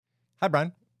Hi,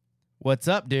 Brian. What's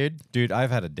up, dude? Dude,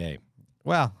 I've had a day.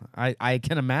 Well, I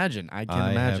can imagine. I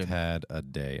have had a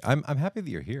day. I'm happy that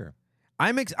you're here.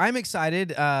 I'm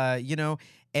excited.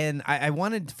 And I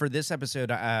wanted for this episode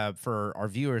for our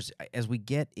viewers as we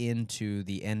get into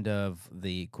the end of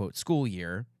the quote school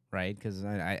year, right? Because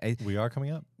We are coming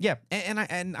up. yeah,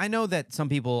 and I know that some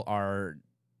people are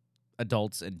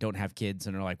adults and don't have kids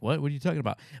and are like, what are you talking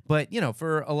about? But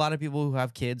for a lot of people who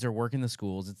have kids or work in the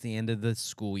schools, it's the end of the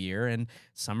school year and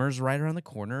summer's right around the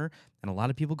corner, and a lot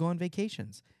of people go on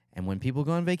vacations. And when people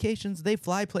go on vacations, they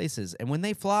fly places, and when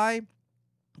they fly,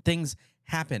 things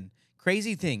happen.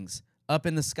 Crazy things up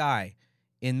in the sky,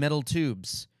 in metal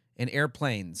tubes, in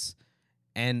airplanes,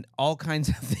 and all kinds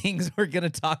of things we're going to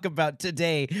talk about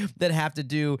today that have to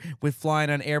do with flying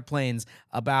on airplanes,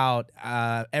 about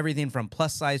everything from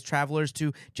plus-size travelers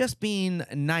to just being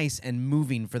nice and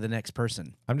moving for the next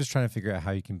person. I'm just trying to figure out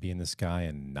how you can be in the sky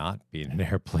and not be in an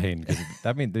airplane, because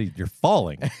that means that you're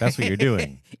falling. That's what you're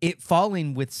doing. It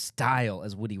falling with style,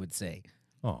 as Woody would say.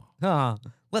 Oh,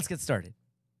 Let's get started.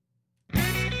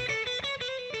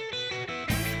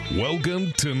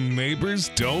 Welcome to Neighbors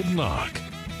Don't Knock,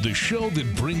 the show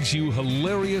that brings you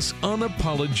hilarious,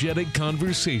 unapologetic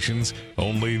conversations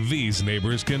only these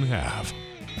neighbors can have.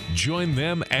 Join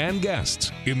them and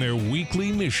guests in their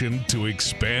weekly mission to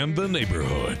expand the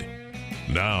neighborhood.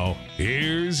 Now,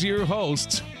 here's your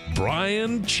hosts,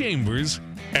 Brian Chambers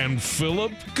and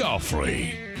Philip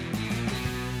Goffrey.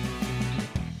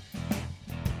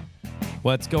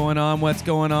 What's going on,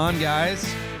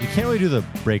 guys? you can't really do the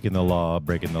breaking the law,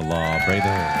 break the... I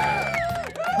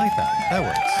like that. That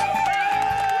works.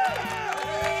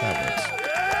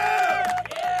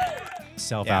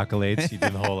 Self-accolades. You do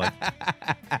the whole like...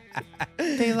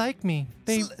 They like me.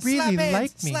 They really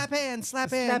like me. Slap hands. A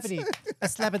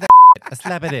slap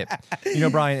at it.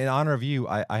 Brian, in honor of you,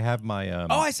 I have my...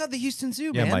 I saw the Houston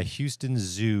Zoo, man. my Houston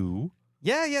Zoo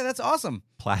Yeah, that's awesome.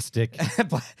 plastic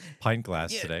pint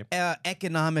glass today.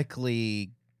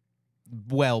 Economically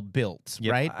well built,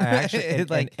 Yep, right? I actually,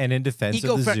 and in defense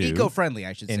of the zoo, eco-friendly,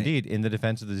 I should say. indeed, in the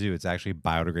defense of the zoo, it's actually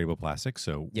biodegradable plastic.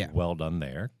 So Yeah. well done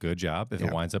there. Good job. If Yeah.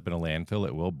 it winds up in a landfill,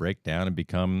 it will break down and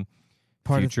become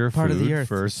Part future of food the earth.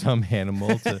 for some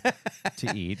animal to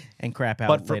eat. And crap out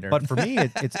But later. for me,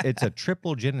 it's a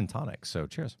triple gin and tonic. So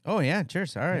cheers. Oh yeah,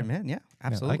 cheers. All right, man. Yeah, Yeah,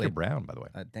 absolutely. I like your brown, by the way.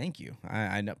 Thank you.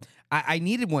 I know. I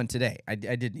needed one today. I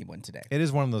did need one today. It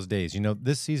is one of those days.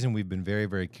 This season we've been very,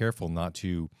 very careful not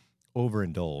to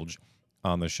overindulge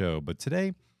on the show. But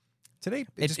today it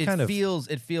just kind of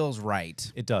feels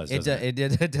right. It does. It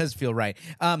doesn't it does feel right.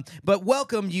 But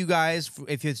welcome, you guys.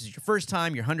 If this is your first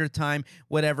time, your 100th time,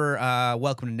 whatever.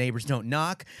 Welcome to Neighbors Don't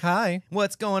Knock. Hi.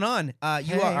 What's going on?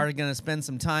 You Hey. are going to spend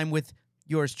some time with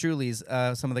yours truly's,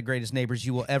 some of the greatest neighbors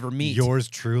you will ever meet. Yours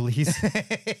truly.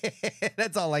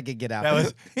 That's all I could get out.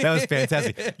 That was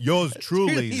fantastic. Yours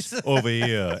truly's over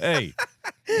here. Hey.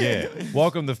 Yeah.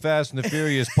 Welcome to Fast and the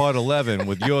Furious Part 11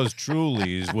 with yours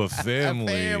truly's with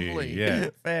family. Yeah.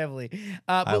 Family.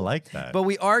 I like that. But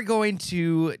we are going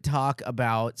to talk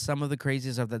about some of the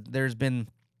craziest stuff. That there's been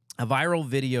a viral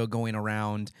video going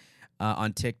around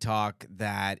on TikTok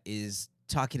that is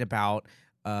talking about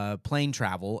plane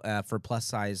travel for plus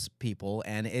size people,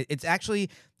 and it's actually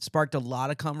sparked a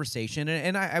lot of conversation,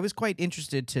 and I was quite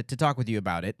interested to talk with you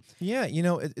about it. Yeah,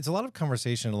 it's a lot of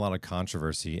conversation, a lot of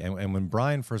controversy, and when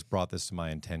Brian first brought this to my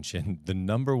attention, the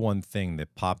number one thing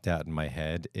that popped out in my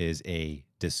head is a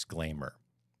disclaimer.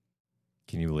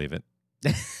 Can you believe it?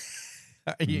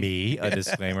 Me, a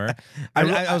disclaimer.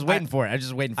 I was waiting for it. I was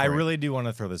just waiting for it. I really do want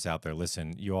to throw this out there.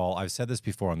 Listen, you all, I've said this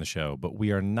before on the show, but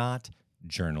we are not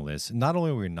journalists. Not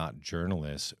only are we not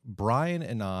journalists, Brian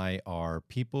and I are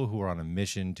people who are on a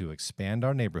mission to expand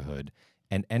our neighborhood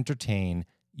and entertain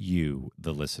you,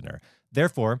 the listener.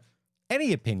 Therefore,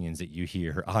 any opinions that you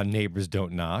hear on Neighbors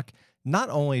Don't Knock not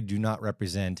only do not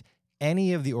represent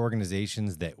any of the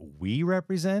organizations that we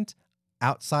represent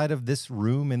outside of this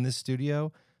room in this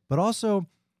studio, but also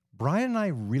Brian and I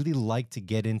really like to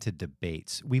get into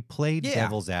debates. We play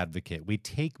devil's advocate. We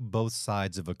take both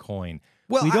sides of a coin.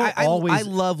 Well, we don't always. I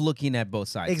love looking at both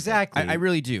sides. Exactly. I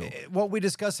really do. What we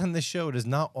discuss on this show does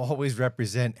not always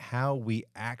represent how we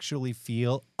actually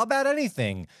feel about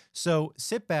anything. So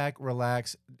sit back,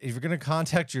 relax. If you're going to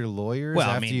contact your lawyers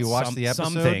after you watch the episode.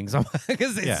 Some things.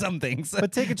 Because some things.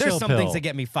 But take a chill There's some pill. things that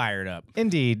get me fired up.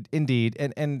 Indeed.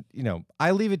 And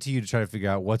I leave it to you to try to figure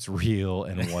out what's real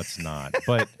and what's not.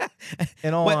 But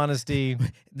in all honesty,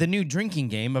 the new drinking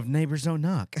game of Neighbors Don't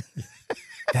Knock.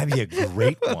 that'd be a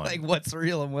great one. Like what's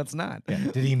real and what's not. Yeah.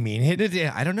 Did he mean it?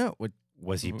 Yeah, I don't know.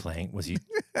 Was he playing?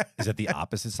 Is that the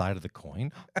opposite side of the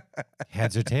coin?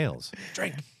 Heads or tails?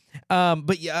 Drink.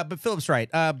 But Philip's right.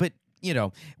 But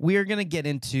we're gonna get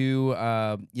into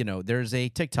there's a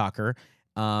TikToker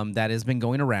that has been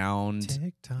going around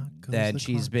TikTok goes that the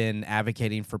she's clock. been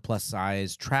advocating for plus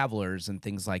size travelers and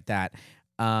things like that.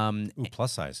 Ooh,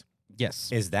 plus size. Yes.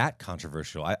 Is that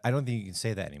controversial? I don't think you can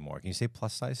say that anymore. Can you say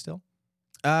plus size still?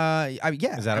 Yeah.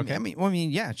 Is that I mean, okay?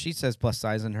 yeah. She says plus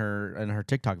size in her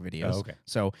TikTok videos. Oh, okay.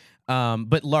 So,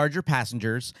 but larger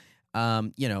passengers.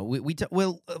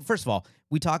 First of all,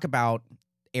 we talk about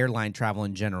airline travel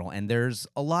in general, and there's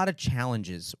a lot of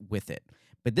challenges with it.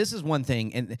 But this is one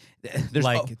thing, and there's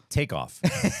Like takeoff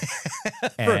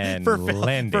and for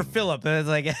landing. For Philip, it's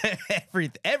like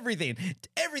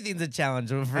everything's a challenge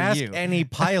for Ask you. any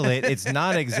pilot. It's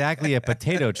not exactly a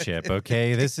potato chip,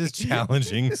 okay? This is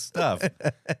challenging stuff.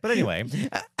 But anyway,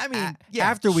 I mean, yeah,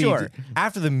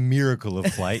 after the miracle of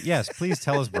flight, yes, please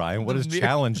tell us, Brian, what is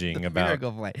challenging about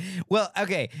miracle flight? Well,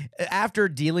 okay, after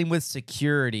dealing with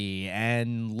security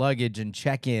and luggage and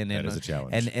check-in That and is a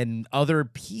challenge. and other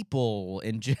people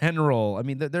in general. I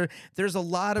mean, there's a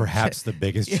lot of perhaps the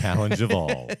biggest challenge of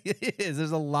all. It is.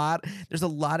 There's a lot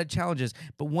of challenges.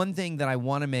 But one thing that I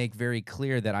want to make very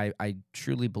clear that I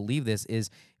truly believe this is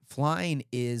flying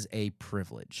is a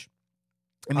privilege.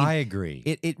 I mean, I agree.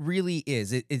 it really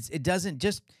is. It doesn't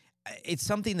just. It's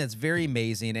something that's very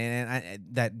amazing, and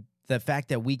that the fact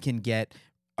that we can get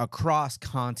across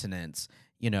continents,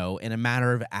 in a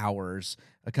matter of hours,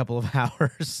 a couple of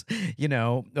hours,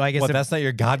 I guess. What, that's not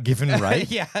your God-given right?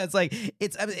 Yeah, it's like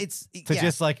it's To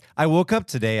just like, I woke up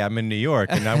today, I'm in New York,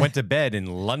 and I went to bed in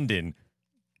London.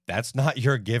 That's not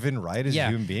your given right as a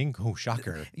human being? Oh,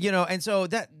 shocker. And so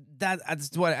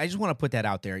that's what I just want to put that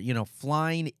out there.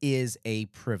 Flying is a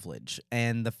privilege.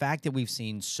 And the fact that we've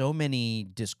seen so many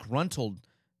disgruntled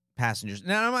passengers.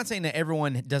 Now, I'm not saying that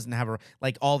everyone doesn't have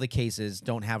all the cases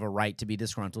don't have a right to be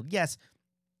disgruntled. Yes,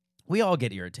 we all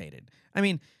get irritated. I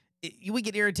mean, we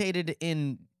get irritated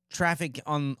in traffic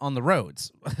on the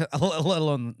roads, let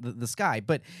alone the sky.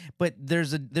 But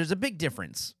there's a big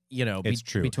difference, It's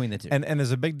true. between the two. And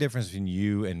there's a big difference between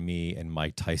you and me and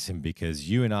Mike Tyson, because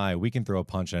you and I, we can throw a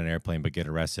punch on an airplane but get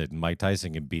arrested, and Mike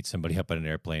Tyson can beat somebody up on an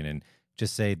airplane and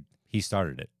just say he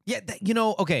started it. Yeah,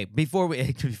 okay,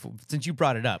 since you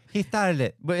brought it up. He started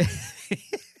it. But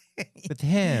With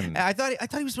him. I thought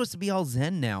he was supposed to be all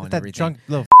zen now and That everything. drunk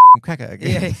little cracker.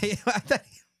 Yeah,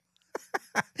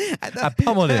 I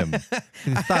pummeled him.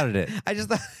 He started it.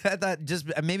 I thought just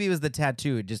maybe it was the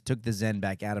tattoo. It just took the zen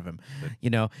back out of him,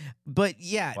 But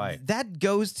yeah, Why? that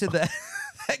goes to the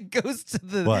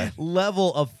What?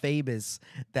 level of famous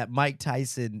that Mike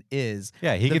Tyson is.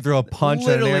 Yeah, he can throw a punch on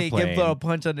an Literally airplane. can throw a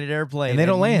punch on an airplane, And they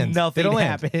don't land. Nothing They don't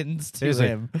land. happens to Seriously.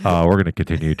 him. We're going to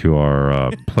continue to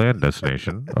our planned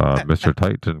destination. Mr.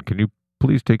 Titan, can you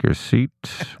please take your seat?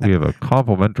 We have a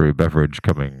complimentary beverage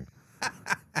coming.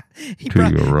 To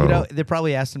your row. They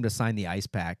probably asked him to sign the ice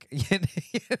pack.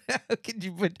 Could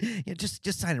you put?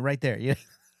 Just sign it right there.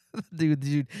 Dude,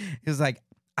 he was like,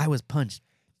 I was punched.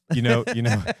 I know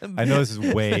this is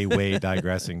way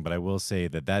digressing, but I will say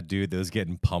that dude that was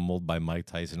getting pummeled by Mike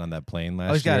Tyson on that plane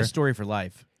last He's got year. a story for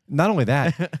life. Not only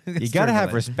that, you got to Story have for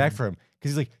life. respect for him,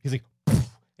 because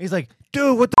he's like,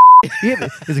 dude, what the? He hit me.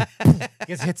 He's like,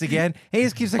 gets hits again. And he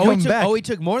just keeps coming back. He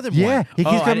took more than Yeah, one. he keeps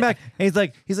I coming di- back. And he's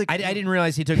like, I didn't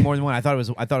realize he took more than one. I thought it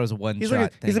was a one he's shot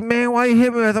like, thing. he's like, man, why you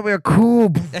hit me? I thought we were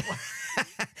cool.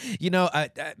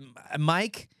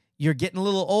 Mike, you're getting a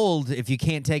little old if you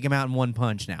can't take him out in one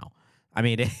punch now. I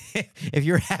mean, if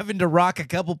you're having to rock a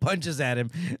couple punches at him,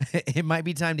 it might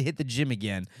be time to hit the gym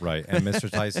again. Right. And Mr.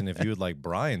 Tyson, if you would like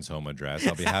Brian's home address,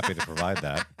 I'll be happy to provide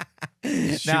that.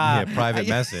 Shoot Nah, me a private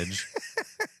message.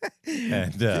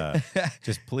 And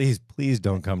just please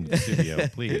don't come to the studio,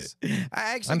 please.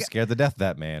 I'm scared to death of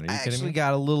that man. Are you I kidding actually me?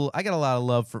 got a lot of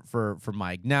love for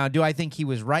Mike. Now, do I think he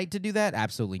was right to do that?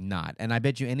 Absolutely not. And I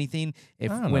bet you anything,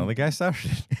 if I don't know. The guy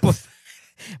started it.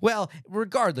 well,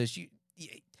 regardless,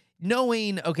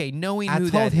 knowing I who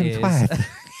told that him is. twice.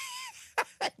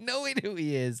 Knowing who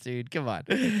he is, dude. Come on.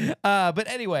 But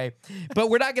anyway,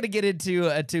 we're not going to get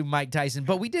into to Mike Tyson.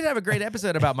 But we did have a great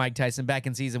episode about Mike Tyson back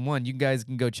in season 1. You guys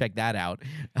can go check that out.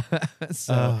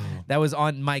 That was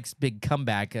on Mike's big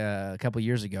comeback a couple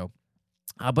years ago.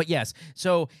 But yes,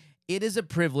 so it is a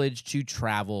privilege to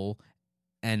travel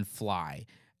and fly.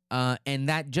 And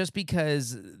that just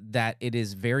because that it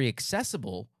is very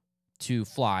accessible to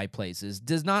fly places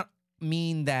does not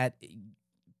mean that,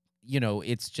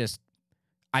 it's just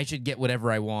I should get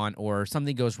whatever I want, or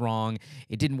something goes wrong.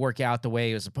 It didn't work out the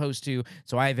way it was supposed to.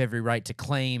 So I have every right to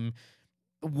claim,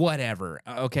 whatever.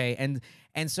 Okay.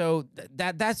 And so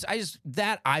that's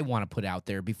I want to put out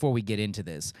there before we get into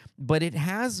this. But it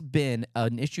has been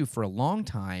an issue for a long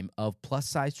time of plus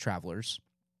size travelers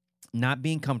not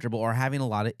being comfortable or having a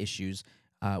lot of issues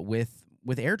with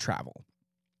air travel.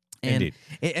 And Indeed.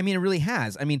 it really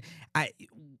has. I mean,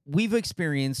 we've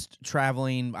experienced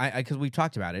traveling, because we've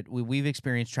talked about it. We've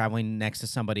experienced traveling next to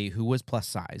somebody who was plus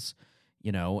size,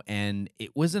 and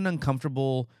it was an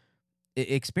uncomfortable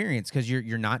experience because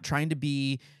you're not trying to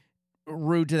be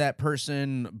rude to that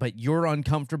person, but you're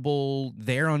uncomfortable,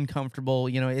 they're uncomfortable.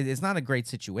 It's not a great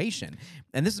situation.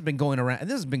 And this has been going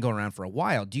around for a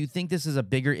while. Do you think this is a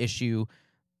bigger issue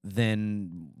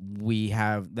than we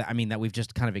have? I mean, that we've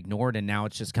just kind of ignored, and now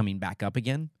it's just coming back up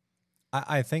again?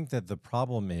 I think that the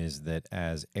problem is that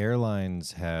as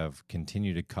airlines have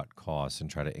continued to cut costs and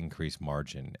try to increase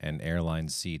margin, and airline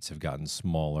seats have gotten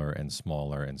smaller and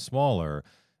smaller and smaller,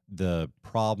 the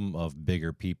problem of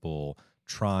bigger people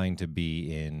trying to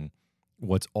be in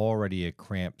what's already a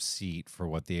cramped seat for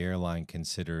what the airline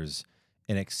considers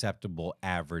an acceptable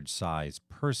average size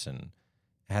person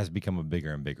has become a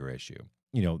bigger and bigger issue.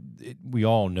 We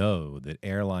all know that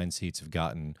airline seats have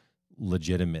gotten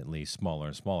legitimately smaller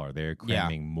and smaller. They're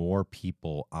cramming more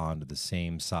people onto the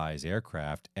same size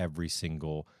aircraft every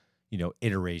single,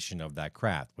 iteration of that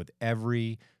craft. With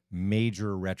every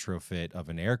major retrofit of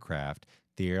an aircraft,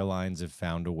 the airlines have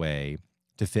found a way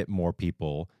to fit more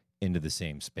people into the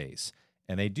same space.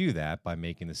 And they do that by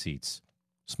making the seats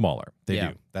smaller. They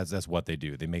do. That's what they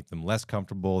do. They make them less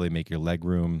comfortable. They make your leg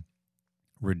room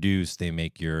reduced. They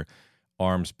make your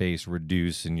arm space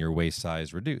reduced and your waist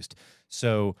size reduced.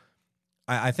 So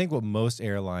I think what most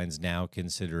airlines now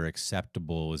consider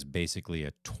acceptable is basically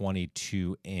a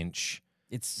 22-inch.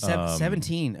 It's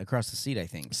 17 across the seat, I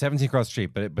think. 17 across the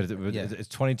street, but it's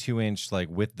 22-inch, like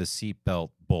with the seatbelt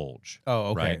bulge.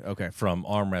 Oh, okay, right? okay. From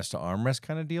armrest to armrest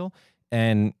kind of deal.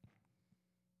 And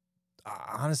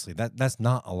honestly, that's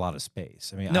not a lot of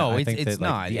space. I mean, no, I think it's that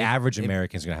not. The average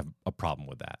American is going to have a problem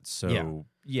with that. So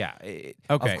okay.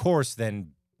 Of course,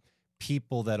 then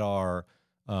people that are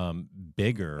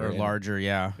bigger or larger,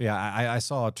 I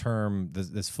saw a term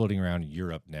that's floating around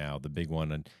Europe now, the big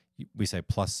one, and we say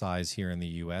plus size here in the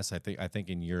U.S. I think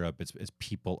in Europe it's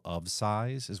people of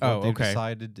size is what they've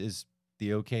decided is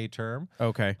the okay term.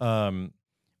 Okay.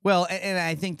 Well, and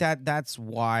I think that's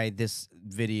why this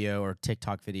video or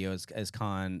TikTok video has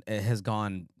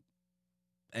gone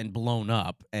and blown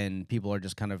up, and people are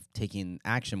just kind of taking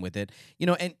action with it.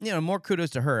 And more kudos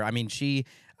to her. I mean, she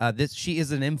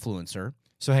is an influencer.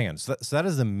 So hang on. So that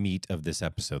is the meat of this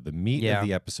episode. The meat of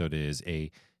the episode is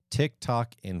a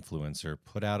TikTok influencer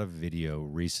put out a video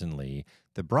recently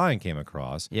that Brian came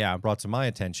across, brought to my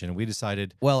attention, and we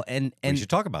decided, and we should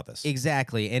talk about this.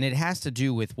 Exactly, and it has to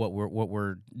do with what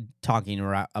we're talking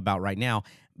about right now.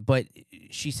 But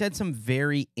she said some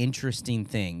very interesting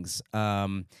things,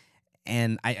 and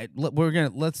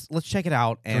let's check it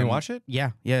out. And can we watch it?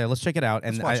 Yeah, let's check it out,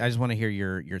 and I it. just want to hear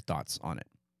your thoughts on it.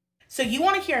 So you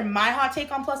want to hear my hot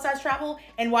take on plus size travel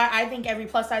and why I think every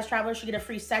plus size traveler should get a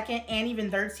free second and even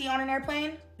third seat on an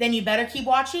airplane? Then you better keep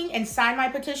watching and sign my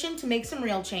petition to make some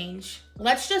real change.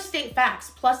 Let's just state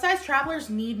facts. Plus size travelers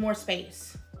need more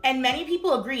space. And many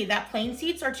people agree that plane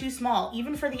seats are too small,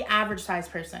 even for the average size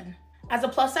person. As a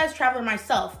plus size traveler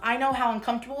myself, I know how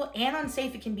uncomfortable and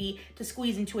unsafe it can be to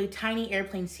squeeze into a tiny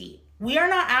airplane seat. We are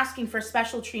not asking for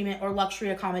special treatment or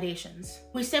luxury accommodations.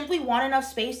 We simply want enough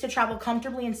space to travel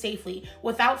comfortably and safely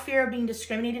without fear of being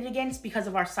discriminated against because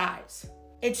of our size.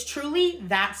 It's truly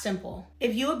that simple.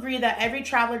 If you agree that every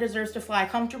traveler deserves to fly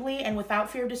comfortably and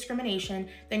without fear of discrimination,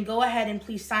 then go ahead and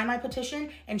please sign my petition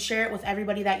and share it with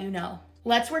everybody that you know.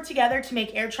 Let's work together to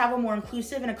make air travel more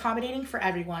inclusive and accommodating for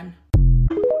everyone.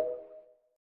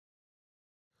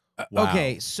 Wow.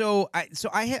 Okay, so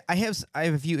I have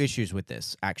a few issues with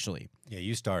this, actually. Yeah,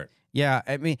 you start. Yeah,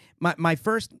 I mean,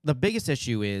 the biggest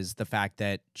issue is the fact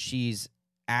that she's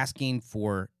asking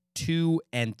for 2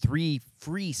 and 3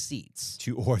 free seats.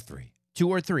 2 or 3. 2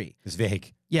 or 3. It's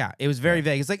vague. Yeah, it was very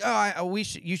vague. It's like,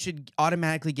 you should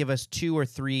automatically give us 2 or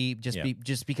 3 just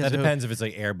because that depends if it's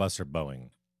like Airbus or Boeing.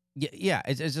 Yeah,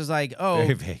 it's just like,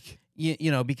 very vague.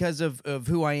 Because of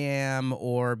who I am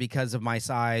or because of my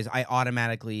size, I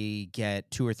automatically get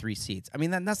 2 or 3 seats. I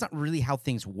mean, that's not really how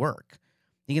things work.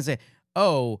 You can say,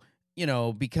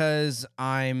 because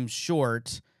I'm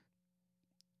short,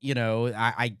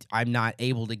 I'm not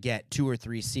able to get 2 or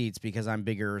 3 seats because I'm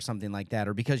bigger or something like that.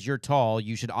 Or because you're tall,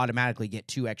 you should automatically get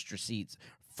 2 extra seats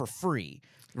for free.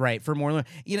 Right, for more,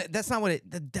 that's not what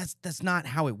that's not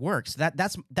how it works.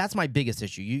 That's my biggest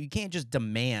issue. You can't just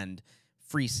demand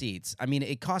free seats. I mean,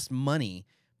 it costs money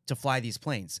to fly these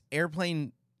planes.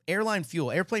 Airplane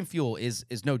fuel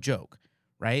is no joke,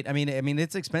 right? I mean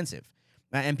it's expensive,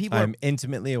 and people. I'm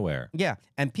intimately aware. Yeah,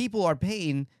 and people are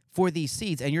paying for these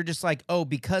seats, and you're just like, oh,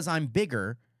 because I'm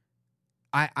bigger,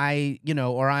 I'm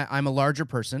a larger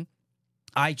person,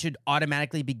 I should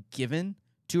automatically be given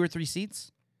 2 or 3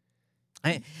 seats.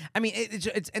 I mean,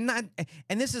 it's and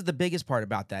this is the biggest part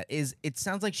about that is it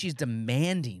sounds like she's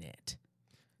demanding it.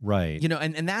 Right.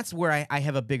 And that's where I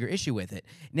have a bigger issue with it.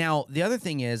 Now, the other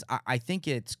thing is I think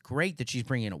it's great that she's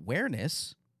bringing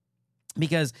awareness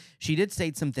because she did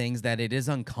state some things that it is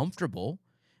uncomfortable.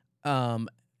 And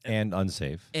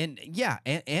unsafe. And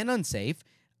unsafe.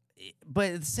 But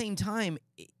at the same time,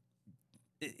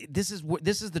 this is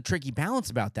the tricky balance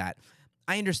about that.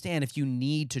 I understand if you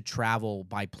need to travel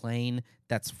by plane,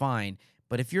 that's fine.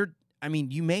 But if you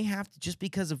may have to, just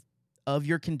because of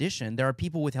your condition, there are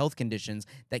people with health conditions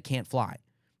that can't fly.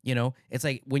 It's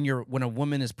like when a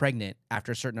woman is pregnant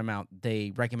after a certain amount,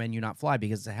 they recommend you not fly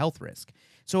because it's a health risk.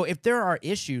 So if there are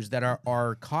issues that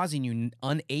are causing you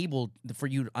unable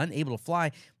to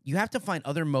fly, you have to find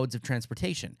other modes of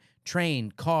transportation: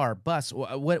 train, car, bus,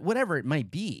 whatever it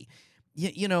might be.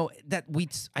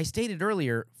 I stated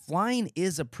earlier, flying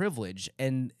is a privilege,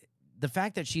 and the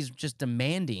fact that she's just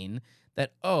demanding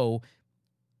that,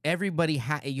 everybody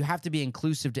you have to be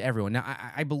inclusive to everyone. Now,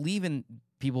 I believe in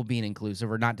people being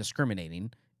inclusive or not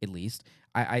discriminating. At least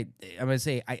I'm gonna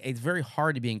say it's very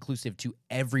hard to be inclusive to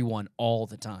everyone all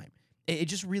the time. It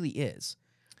just really is,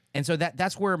 and so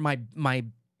that's where my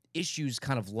issues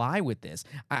kind of lie with this.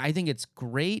 I think it's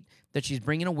great that she's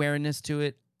bringing awareness to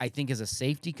it. I think as a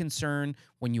safety concern,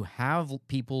 when you have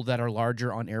people that are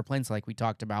larger on airplanes, like we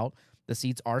talked about, the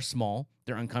seats are small.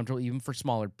 They're uncomfortable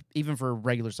even for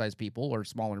regular sized people or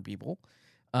smaller people,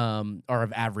 or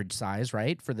of average size,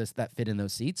 right? For that fit in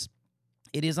those seats,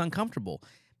 it is uncomfortable.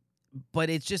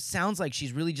 But it just sounds like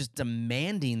she's really just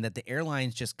demanding that the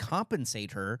airlines just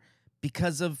compensate her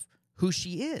because of who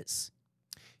she is.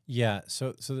 Yeah.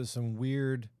 So there's some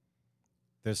weird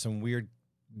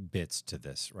bits to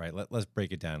this, right? Let's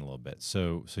break it down a little bit.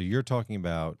 So you're talking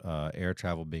about air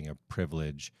travel being a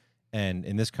privilege, and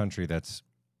in this country, that's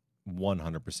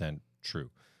 100%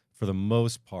 true. For the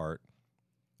most part,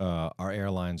 our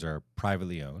airlines are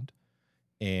privately owned,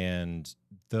 and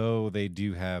though they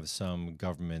do have some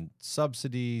government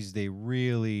subsidies, they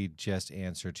really just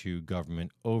answer to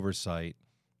government oversight,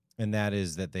 and that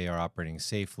is that they are operating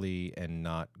safely and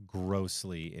not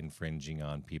grossly infringing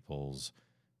on people's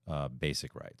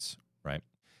basic rights, right?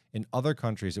 In other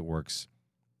countries, it works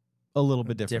a little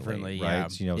bit differently,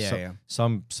 right? Yeah.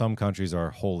 Some countries are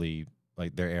wholly,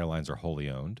 like their airlines are wholly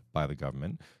owned by the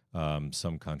government.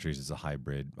 Some countries it's a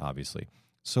hybrid, obviously.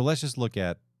 So let's just look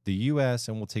at the U.S.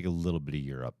 and we'll take a little bit of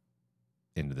Europe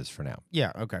into this for now.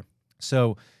 Yeah. Okay.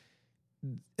 So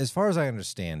as far as I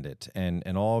understand it,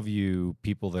 and all of you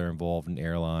people that are involved in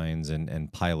airlines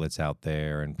and pilots out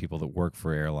there and people that work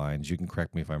for airlines, you can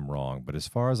correct me if I'm wrong, but as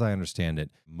far as I understand it,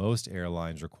 most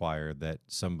airlines require that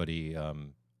somebody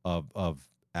of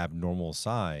abnormal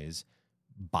size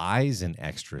buys an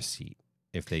extra seat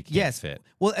if they can't fit.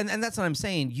 Well, and that's what I'm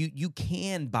saying. You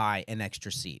can buy an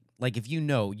extra seat. Like if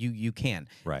you can.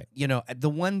 Right. The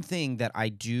one thing that I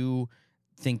do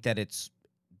think that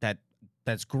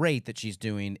that's great that she's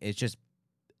doing is just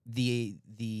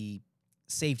the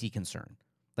safety concern.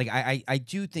 Like I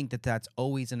do think that that's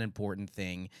always an important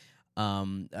thing,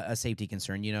 a safety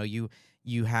concern.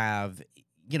 You have,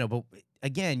 but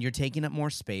again, you're taking up more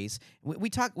space. We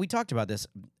talked about this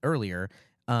earlier.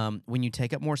 When you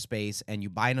take up more space and you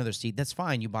buy another seat, that's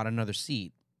fine. You bought another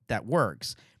seat, that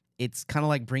works. It's kind of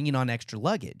like bringing on extra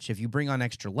luggage. If you bring on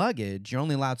extra luggage, you're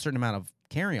only allowed a certain amount of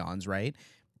carry-ons, right?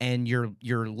 And your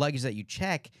luggage that you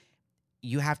check,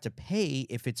 you have to pay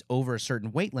if it's over a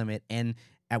certain weight limit. And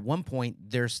at one point,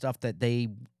 there's stuff that they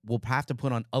will have to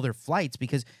put on other flights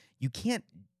because you can't.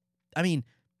 I mean,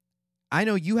 I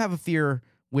know you have a fear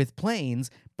with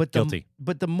planes, but Guilty.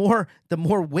 But the more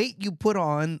weight you put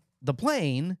on the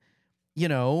plane,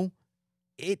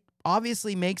 it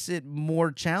obviously makes it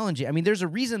more challenging. I mean, there's a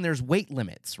reason there's weight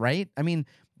limits, right? I mean,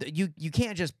 you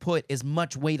can't just put as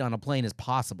much weight on a plane as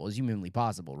possible, as humanly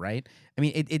possible, right? I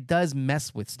mean, it does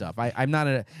mess with stuff. I'm not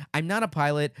a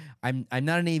pilot. I'm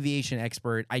not an aviation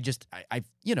expert. I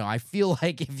feel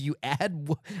like if you add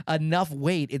enough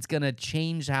weight, it's gonna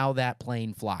change how that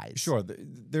plane flies. Sure,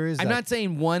 there is. I'm not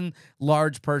saying one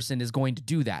large person is going to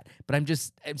do that, but I'm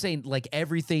saying like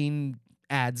everything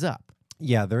adds up.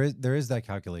 Yeah, there is that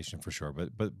calculation for sure,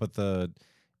 but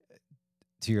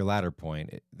to your latter point,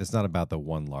 it's not about the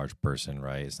one large person,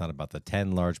 right? It's not about the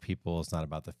 10 large people. It's not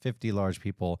about the 50 large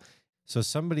people. So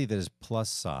somebody that is plus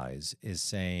size is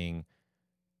saying,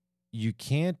 you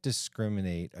can't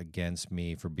discriminate against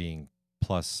me for being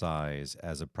plus size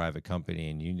as a private company,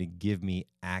 and you need to give me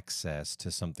access to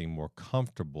something more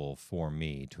comfortable for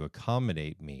me to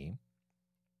accommodate me.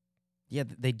 Yeah,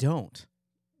 they don't.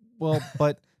 Well,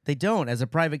 but They don't. As a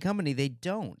private company, they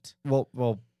don't.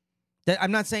 well,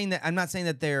 I'm not saying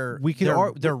that they're We could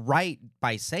they're right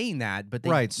by saying that, but they,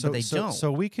 right. So but they don't.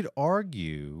 So we could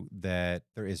argue that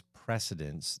there is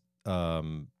precedence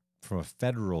from a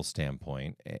federal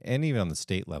standpoint, and even on the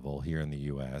state level here in the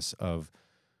U.S., of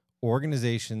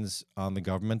organizations on the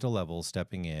governmental level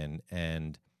stepping in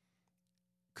and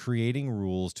creating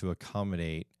rules to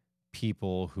accommodate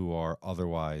people who are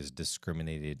otherwise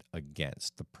discriminated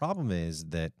against. The problem is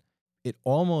that it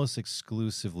almost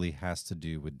exclusively has to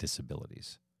do with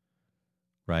disabilities,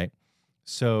 right?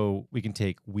 So we can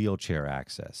take wheelchair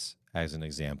access as an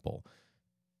example.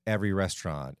 Every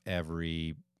restaurant,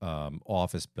 every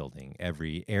office building,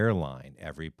 every airline,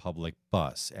 every public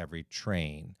bus, every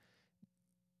train,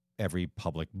 every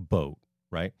public boat,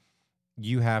 right?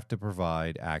 You have to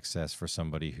provide access for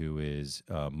somebody who is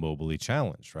mobily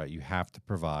challenged, right? You have to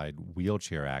provide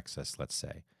wheelchair access, let's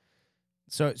say.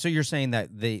 So you're saying that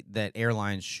that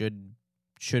airlines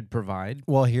should provide?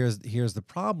 Well, here's the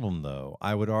problem, though.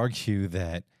 I would argue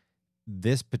that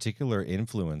this particular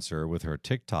influencer with her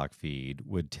TikTok feed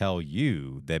would tell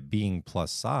you that being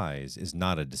plus size is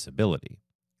not a disability,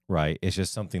 right? It's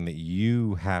just something that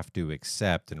you have to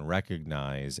accept and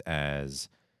recognize as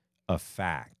a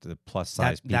fact. The plus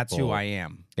size people, That's who I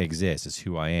am. Exist. It's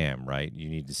who I am, right? You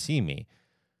need to see me.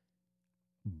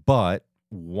 But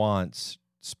wants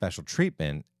special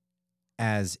treatment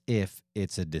as if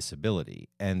it's a disability.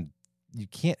 And you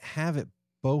can't have it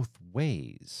both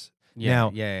ways. Yeah,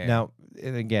 Now,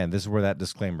 and again, this is where that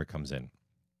disclaimer comes in.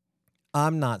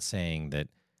 I'm not saying that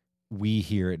we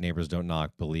here at Neighbors Don't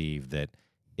Knock believe that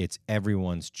it's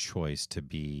everyone's choice to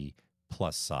be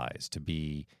plus size, to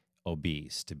be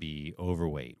obese, to be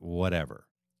overweight, whatever.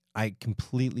 I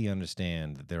completely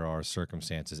understand that there are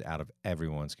circumstances out of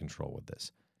everyone's control with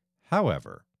this.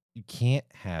 However, you can't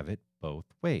have it both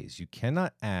ways. You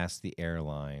cannot ask the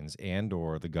airlines and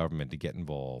or the government to get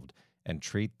involved and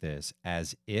treat this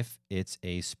as if it's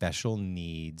a special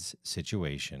needs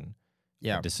situation,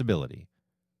 a disability,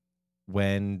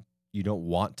 when you don't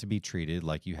want to be treated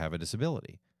like you have a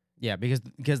disability. Yeah,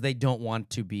 because they don't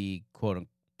want to be quote unquote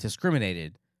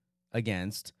discriminated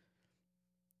against,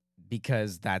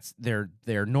 because that's they're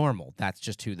normal. That's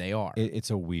just who they are.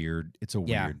 It's a weird deal.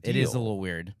 It is a little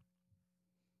weird.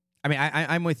 I mean,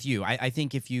 I'm with you. I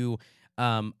think if you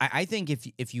I think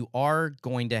if you are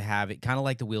going to have it kind of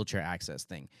like the wheelchair access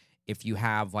thing, if you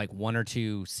have like one or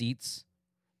two seats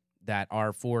that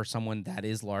are for someone that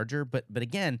is larger, but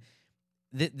again,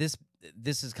 this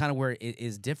is kind of where it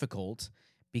is difficult,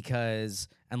 because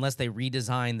unless they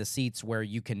redesign the seats where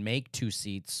you can make two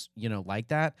seats, like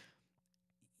that,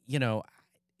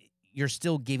 you're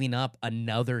still giving up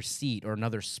another seat or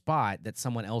another spot that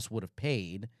someone else would have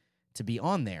paid to be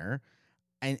on there.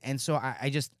 And so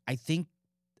I think,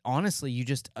 honestly,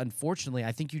 unfortunately,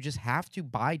 I think you just have to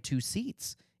buy two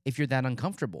seats if you're that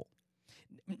uncomfortable.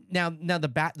 Now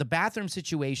the bathroom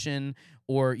situation,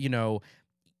 or, the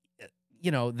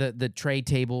tray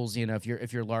tables,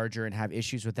 if you're larger and have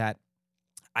issues with that,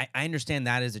 I understand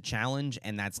that is a challenge,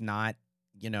 and that's not,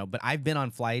 but I've been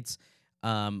on flights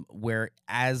where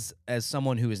as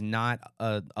someone who is not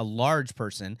a large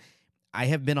person, I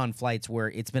have been on flights where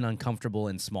it's been uncomfortable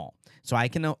and small. So I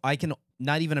can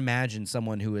not even imagine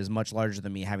someone who is much larger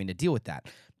than me having to deal with that.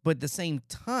 But at the same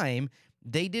time,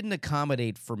 they didn't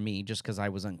accommodate for me just because I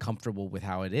was uncomfortable with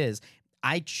how it is.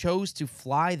 I chose to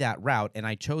fly that route, and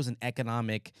I chose an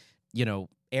economic,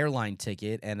 airline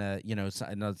ticket and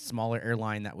a smaller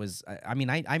airline that was.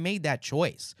 I made that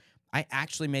choice. I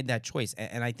actually made that choice,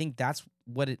 and I think that's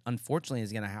what it unfortunately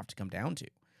is going to have to come down to.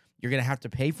 You're going to have to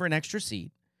pay for an extra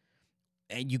seat.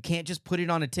 And you can't just put it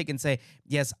on a ticket and say,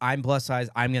 yes, I'm plus size,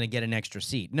 I'm going to get an extra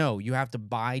seat. No, you have to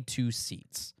buy two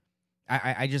seats.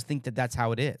 I just think that's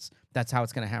how it is. That's how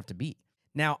it's going to have to be.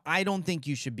 Now, I don't think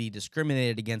you should be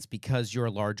discriminated against because you're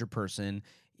a larger person.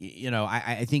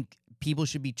 I think people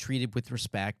should be treated with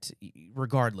respect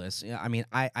regardless. I mean,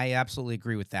 I absolutely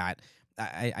agree with that.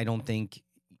 I don't think,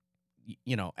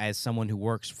 as someone who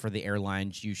works for the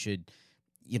airlines, you should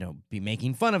be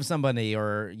making fun of somebody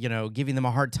or, giving them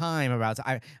a hard time about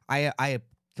it. I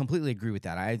completely agree with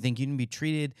that. I think you can be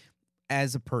treated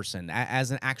as a person,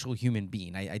 as an actual human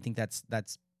being. I think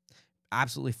that's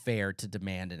absolutely fair to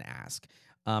demand and ask.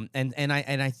 And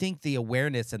I think the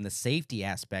awareness and the safety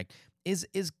aspect is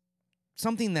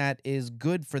something that is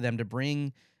good for them to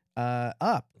bring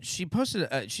up. She's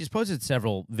posted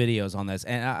several videos on this,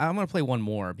 and I'm going to play one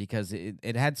more because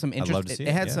it had some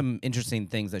some interesting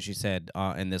things that she said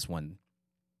in this one.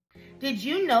 Did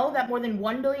you know that more than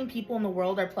 1 billion people in the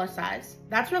world are plus size?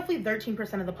 That's roughly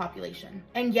 13% of the population.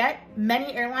 And yet,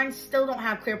 many airlines still don't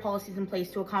have clear policies in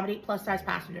place to accommodate plus size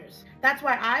passengers. That's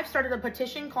why I've started a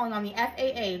petition calling on the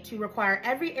FAA to require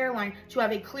every airline to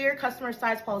have a clear customer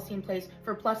size policy in place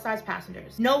for plus size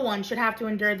passengers. No one should have to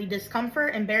endure the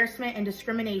discomfort, embarrassment, and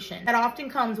discrimination that often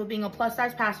comes with being a plus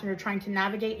size passenger trying to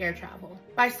navigate air travel.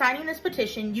 By signing this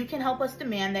petition, you can help us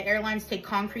demand that airlines take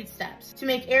concrete steps to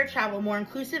make air travel more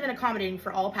inclusive and accommodating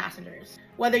for all passengers.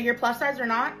 Whether you're plus size or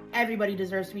not, everybody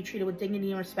deserves to be treated with dignity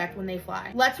and respect when they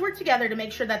fly. Let's work together to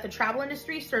make sure that the travel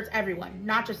industry serves everyone,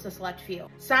 not just a select few.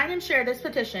 Sign and share this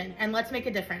petition, and let's make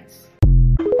a difference.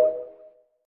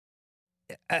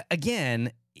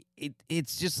 Again,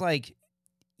 it's just like,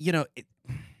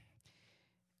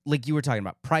 like you were talking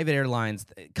about private airlines,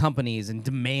 companies, and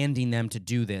demanding them to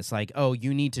do this. Like, oh,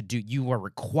 you are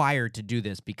required to do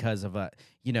this because of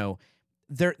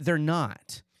they're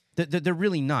not. They're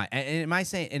really not. And am I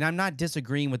saying? And I'm not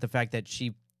disagreeing with the fact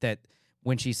that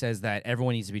when she says that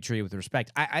everyone needs to be treated with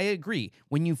respect. I agree.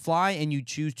 When you fly and you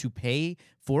choose to pay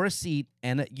for a seat,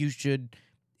 and you should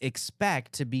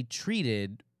expect to be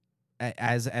treated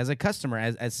as a customer,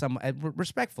 as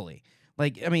respectfully.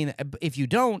 Like, I mean, if you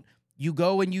don't, you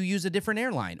go and you use a different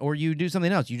airline, or you do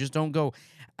something else. You just don't go,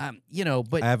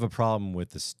 But I have a problem with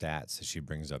the stats that she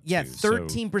brings up. Yeah, too.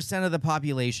 13% of the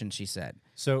population, she said.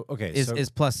 So okay,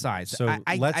 is plus size. So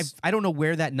I don't know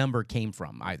where that number came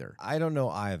from either. I don't know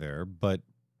either, but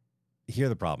here are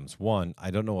the problems. One, I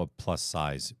don't know what plus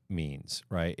size means,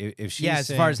 right? If she's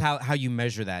as far as how you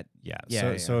measure that.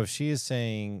 So if she is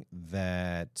saying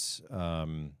that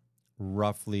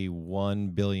roughly 1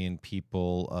 billion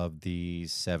people of the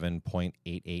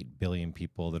 7.88 billion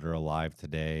people that are alive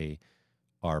today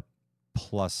are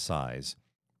plus size,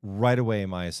 right away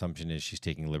my assumption is she's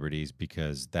taking liberties,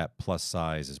 because that plus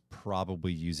size is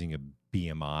probably using a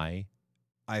BMI.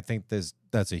 I think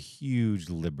that's a huge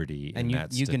liberty in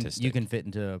that statistic. You can fit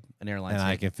into an airline seat.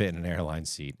 I can fit in an airline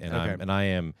seat. And okay. I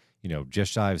am,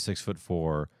 just shy of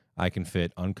 6'4". I can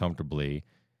fit uncomfortably.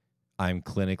 I'm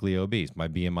clinically obese. My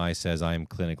BMI says I am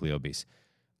clinically obese.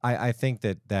 I think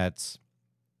that's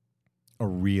a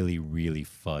really, really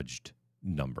fudged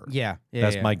number. Yeah,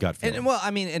 that's my gut feeling. And well,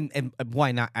 I mean, and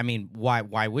why not? I mean,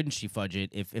 why wouldn't she fudge it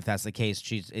if that's the case?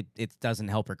 It doesn't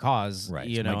help her cause, right?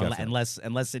 Unless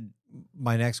it.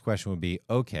 My next question would be,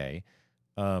 okay,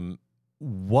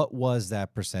 what was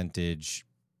that percentage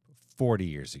 40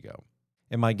 years ago?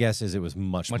 And my guess is it was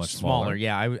much smaller.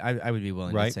 Yeah, I would be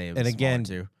willing to say it was and again,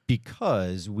 too.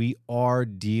 Because we are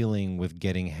dealing with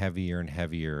getting heavier and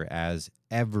heavier as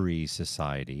every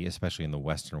society, especially in the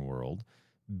Western world,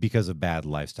 because of bad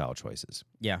lifestyle choices.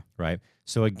 Yeah. Right?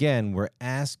 So again, we're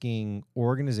asking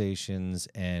organizations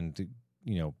and,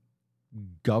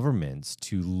 governments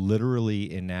to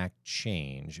literally enact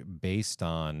change based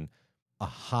on a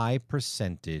high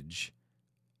percentage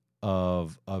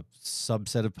of a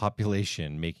subset of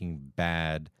population making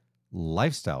bad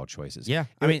lifestyle choices. Yeah.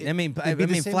 I mean,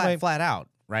 flat out,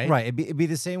 right? Right. It'd be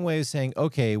the same way as saying,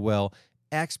 okay, well,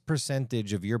 X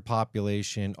percentage of your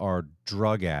population are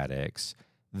drug addicts.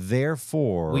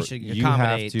 Therefore, we should you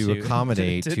have to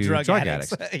accommodate to drug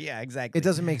addicts. Yeah, exactly. It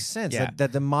doesn't make sense. Yeah.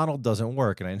 That the model doesn't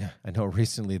work. And I know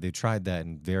recently they tried that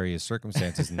in various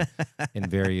circumstances in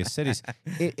various cities.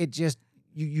 It just,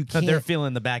 you can't. They're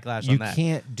feeling the backlash on that. You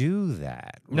can't do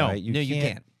that. No, right? you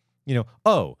can't.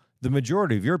 The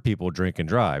majority of your people drink and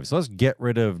drive, so let's get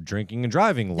rid of drinking and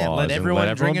driving laws. Let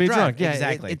everyone drink and be drive. drunk. Yeah,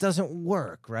 exactly. It doesn't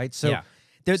work, right? So. Yeah.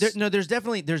 There's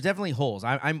definitely holes.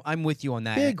 I'm with you on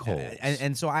that. Big holes.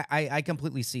 And so I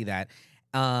completely see that.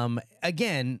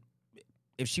 Again,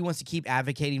 if she wants to keep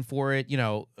advocating for it,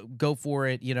 go for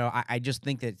it. I just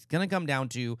think that it's gonna come down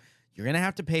to you're gonna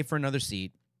have to pay for another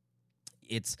seat.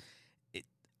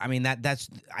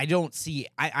 I don't see.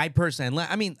 I personally.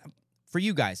 I mean, for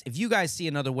you guys, if you guys see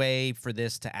another way for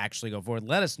this to actually go forward,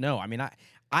 let us know. I mean,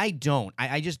 I don't.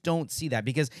 I just don't see that,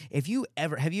 because if you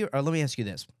ever or let me ask you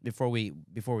this before we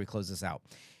close this out.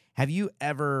 Have you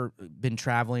ever been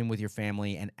traveling with your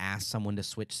family and asked someone to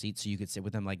switch seats so you could sit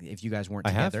with them, like if you guys weren't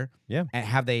together? Yeah. And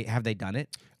have they done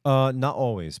it? Not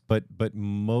always, but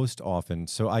most often.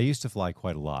 So I used to fly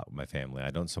quite a lot with my family. I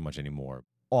don't so much anymore.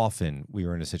 Often we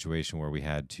were in a situation where we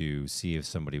had to see if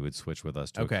somebody would switch with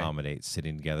us to accommodate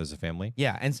sitting together as a family.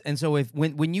 Yeah, and so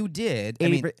when you did,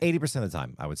 80% of the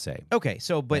time, I would say. Okay,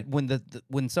 so but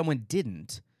when someone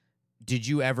didn't, did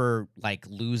you ever like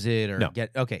lose it or No.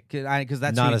 get okay? Because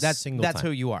that's Not who, a that's single that's time.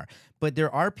 who you are. But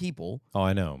there are people Oh,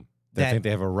 I know. They that think they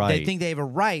have a right. They think they have a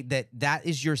right that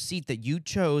is your seat that you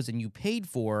chose and you paid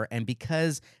for, and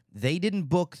because they didn't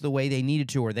book the way they needed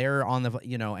to, or they're on the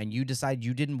and you decide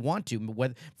you didn't want to,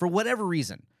 whether for whatever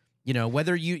reason,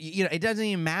 whether it doesn't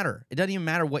even matter. It doesn't even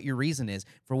matter what your reason is.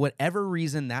 For whatever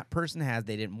reason that person has,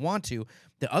 they didn't want to.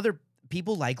 The other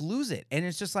people lose it, and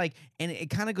it's just like, and it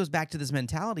kind of goes back to this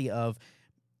mentality of,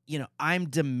 I'm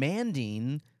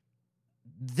demanding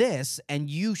this and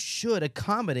you should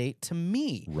accommodate to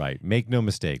me. Right. Make no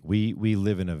mistake. We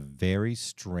live in a very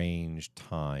strange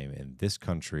time in this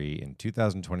country in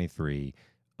 2023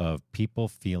 of people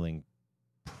feeling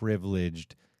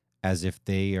privileged as if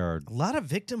they are A lot of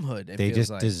victimhood. It they feels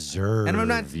just like. deserve. And I'm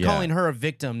not yeah. calling her a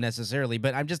victim necessarily,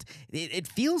 but I'm just it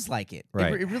feels like it.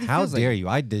 Right. It really How feels dare like you?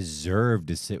 I deserve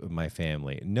to sit with my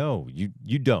family. No, you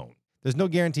don't. There's no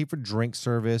guarantee for drink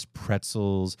service,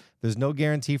 pretzels. There's no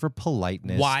guarantee for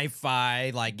politeness. Wi-Fi,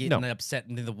 like getting No. upset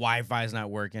and the Wi-Fi is not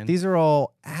working. These are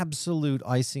all absolute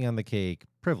icing on the cake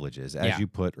privileges, as Yeah. you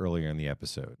put earlier in the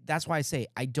episode. That's why I say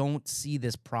I don't see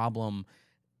this problem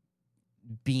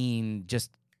being just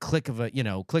click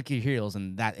your heels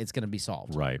and that it's going to be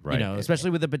solved. Right. Especially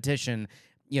with the petition.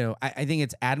 I think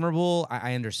it's admirable.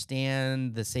 I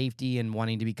understand the safety and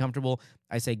wanting to be comfortable.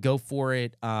 I say go for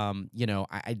it.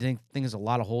 I think there's a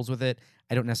lot of holes with it.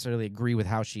 I don't necessarily agree with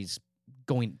how she's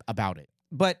going about it.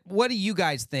 But what do you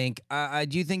guys think?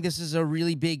 Do you think this is a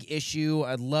really big issue?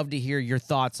 I'd love to hear your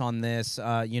thoughts on this.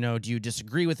 Do you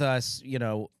disagree with us?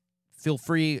 Feel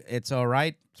free. It's all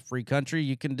right. It's a free country.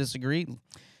 You can disagree.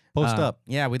 Post up.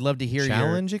 Yeah, we'd love to hear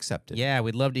Challenge accepted. Yeah,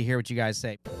 we'd love to hear what you guys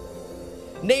say.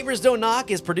 Neighbors Don't Knock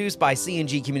is produced by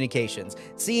C&G Communications.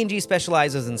 C&G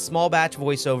specializes in small batch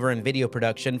voiceover and video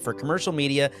production for commercial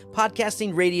media,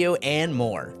 podcasting, radio, and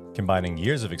more. Combining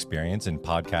years of experience in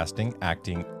podcasting,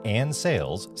 acting, and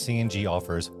sales, C&G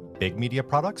offers big media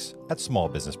products at small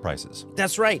business prices.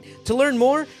 That's right. To learn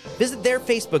more, visit their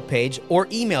Facebook page or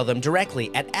email them directly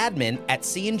at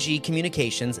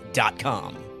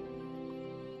admin@cngcommunications.com.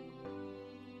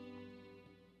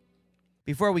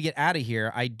 Before we get out of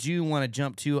here, I do want to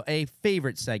jump to a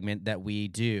favorite segment that we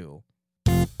do.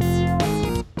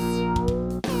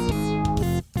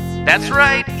 That's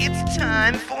right, it's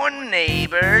time for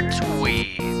Neighbor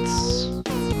Tweets.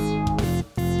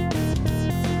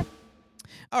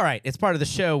 All right, it's part of the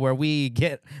show where we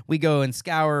go and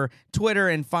scour Twitter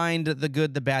and find the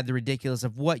good, the bad, the ridiculous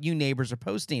of what you neighbors are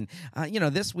posting.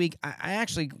 This week I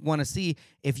actually want to see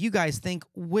if you guys think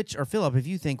Philip, if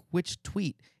you think which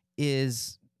tweet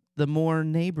is the more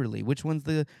neighborly, which one's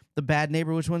the bad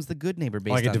neighbor, which one's the good neighbor.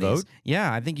 Based I get on to these. vote?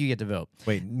 Yeah, I think you get to vote.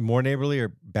 Wait, more neighborly or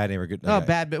bad neighbor? Good. Oh,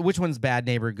 bad. But which one's bad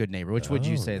neighbor, good neighbor? Which would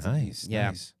you say? Is Nice. Yeah.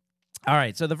 Nice. All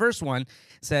right. So the first one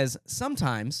says,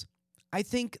 sometimes I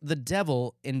think the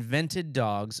devil invented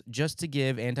dogs just to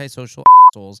give antisocial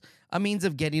assholes a means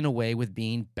of getting away with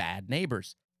being bad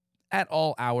neighbors at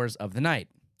all hours of the night.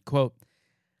 Quote,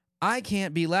 I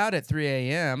can't be loud at 3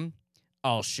 a.m.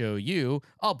 I'll show you.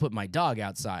 I'll put my dog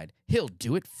outside. He'll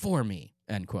do it for me.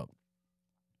 End quote.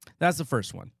 That's the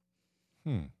first one.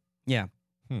 Yeah.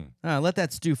 Let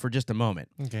that stew for just a moment.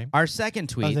 Okay. Our second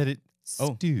tweet. Let it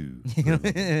Oh. stew.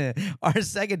 Our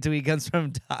second tweet comes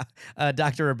from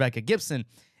Dr. Rebecca Gibson,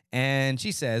 and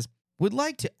she says, would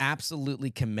like to absolutely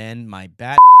commend my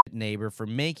bad neighbor for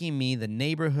making me the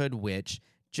neighborhood witch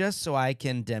just so I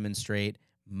can demonstrate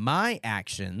my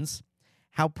actions,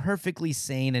 how perfectly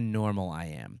sane and normal I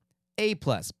am. A+,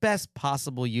 best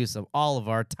possible use of all of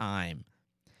our time.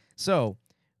 So,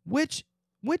 which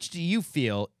do you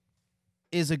feel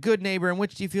is a good neighbor and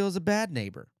which do you feel is a bad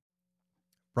neighbor?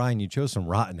 Brian, you chose some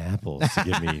rotten apples to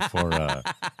give me for.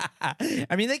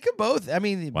 I mean, they could both. I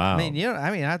mean, Wow.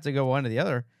 I have to go one or the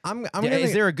other. I'm Yeah, gonna,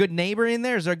 is there a good neighbor in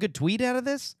there? Is there a good tweet out of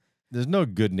this? There's no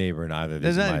good neighbor in either of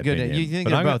these. There's in not my a good- opinion. you think But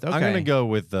they're I'm both, I'm gonna okay. go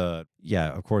with of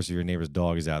course, if your neighbor's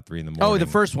dog is out 3 a.m. Oh, the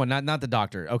first one, not the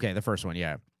doctor. Okay, the first one,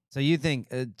 yeah. So you think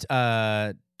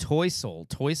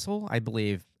Toysel, I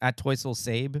believe, at Toysel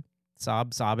Sabe,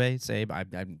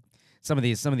 I'm some of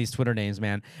these Twitter names,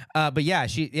 man. But yeah,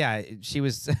 she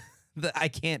was. I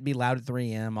can't be loud at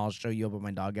 3 a.m. I'll show you up with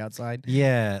my dog outside.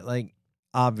 Yeah, like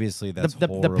obviously that's the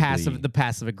horribly...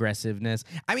 passive aggressiveness.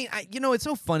 I mean, it's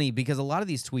so funny because a lot of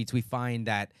these tweets we find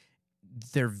that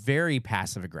they're very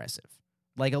passive aggressive.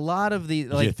 Like a lot of the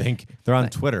you think they're on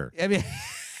Twitter? I mean,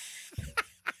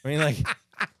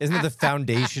 Isn't it the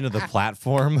foundation of the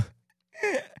platform?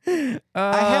 I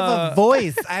have a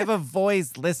voice. I have a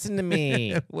voice. Listen to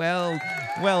me. well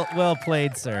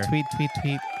played, sir. Tweet.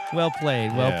 Well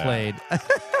played.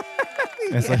 Yeah.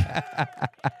 It's like,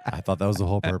 I thought that was the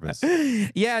whole purpose.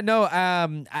 Yeah, no,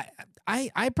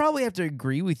 I probably have to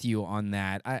agree with you on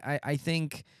that. I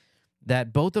think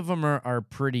that both of them are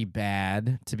pretty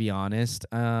bad, to be honest.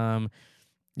 Yeah,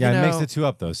 it makes the two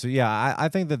up though. So yeah, I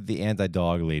think that the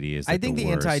anti-dog lady is. I think the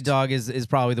worst. anti-dog is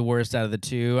probably the worst out of the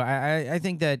two. I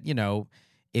think that,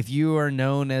 if you are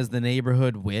known as the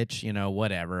neighborhood witch,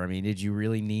 whatever. I mean, did you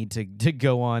really need to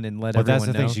go on and let everyone know? But that's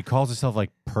the thing. She calls herself like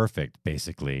perfect,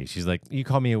 basically. She's like, you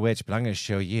call me a witch, but I'm going to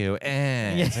show you.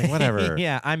 It's like, whatever.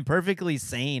 Yeah, I'm perfectly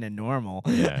sane and normal.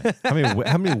 Yeah.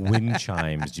 How many wind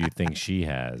chimes do you think she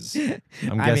has?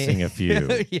 I'm guessing a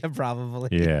few. Yeah,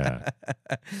 probably. Yeah.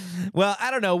 Well, I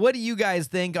don't know. What do you guys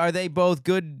think? Are they both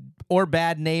good or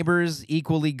bad neighbors?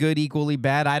 Equally good, equally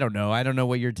bad? I don't know. I don't know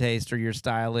what your taste or your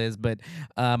style is, but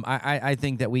I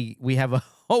think that we have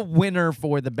a winner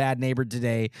for the bad neighbor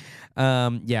today.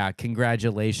 Yeah,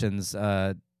 congratulations,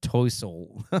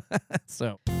 Toysel.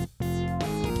 So,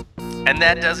 and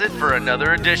that does it for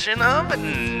another edition of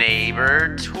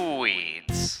Neighbor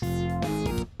Tweets.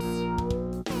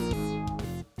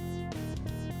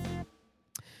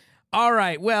 All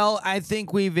right. Well, I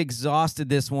think we've exhausted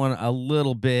this one a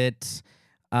little bit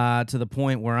to the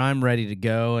point where I'm ready to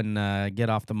go and get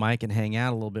off the mic and hang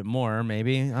out a little bit more,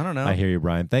 maybe. I don't know. I hear you,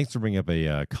 Brian. Thanks for bringing up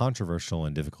a controversial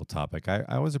and difficult topic. I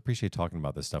always appreciate talking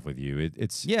about this stuff with you.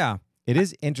 It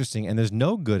is interesting, and there's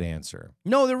no good answer.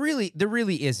 No, there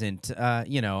really isn't.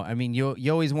 I mean,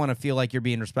 you always want to feel like you're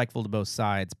being respectful to both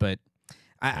sides, but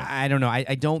I don't know.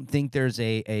 I don't think there's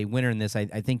a winner in this. I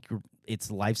think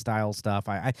it's lifestyle stuff.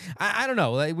 I don't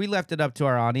know. We left it up to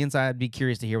our audience. I'd be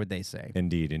curious to hear what they say.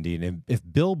 Indeed. And if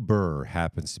Bill Burr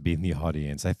happens to be in the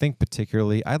audience, I think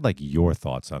particularly I'd like your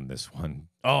thoughts on this one.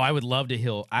 Oh, I would love to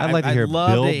hear. I'd like to hear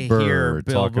Bill Burr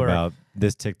talk about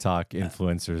this TikTok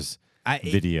influencer's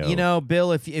video.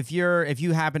 Bill, if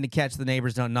you happen to catch the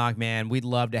Neighbors Don't Knock, man, we'd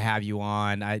love to have you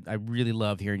on. I really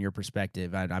love hearing your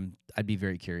perspective. I'd be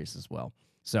very curious as well.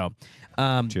 So,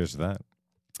 cheers to that.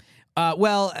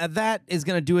 That is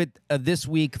going to do it this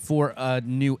week for a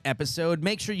new episode.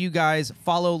 Make sure you guys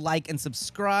follow, like, and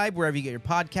subscribe wherever you get your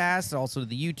podcasts, also to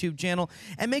the YouTube channel.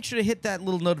 And make sure to hit that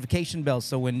little notification bell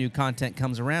so when new content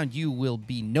comes around, you will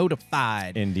be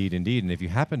notified. Indeed. And if you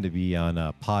happen to be on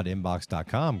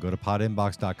podinbox.com, go to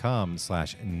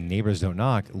podinbox.com/neighbors don't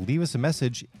knock. Leave us a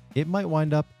message. It might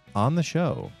wind up on the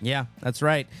show. Yeah, that's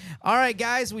right. All right,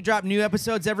 guys, we drop new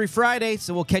episodes every Friday,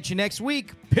 so we'll catch you next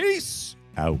week. Peace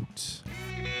out.